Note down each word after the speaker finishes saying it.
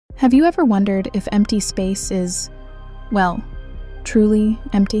Have you ever wondered if empty space is, well, truly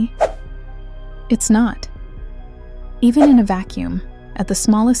empty? It's not. Even in a vacuum, at the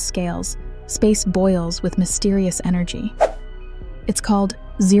smallest scales, space boils with mysterious energy. It's called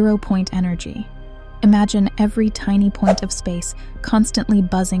zero-point energy. Imagine every tiny point of space constantly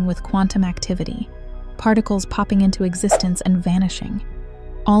buzzing with quantum activity, particles popping into existence and vanishing,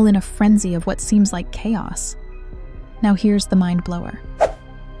 all in a frenzy of what seems like chaos. Now here's the mind blower.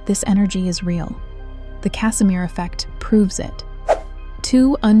 This energy is real. The Casimir effect proves it.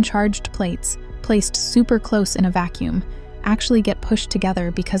 Two uncharged plates, placed super close in a vacuum, actually get pushed together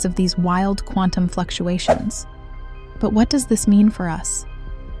because of these wild quantum fluctuations. But what does this mean for us?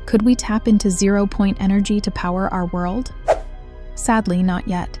 Could we tap into zero-point energy to power our world? Sadly, not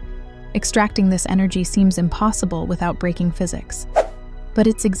yet. Extracting this energy seems impossible without breaking physics. But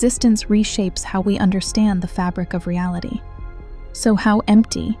its existence reshapes how we understand the fabric of reality. So how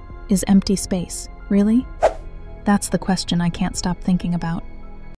empty is empty space, really? That's the question I can't stop thinking about.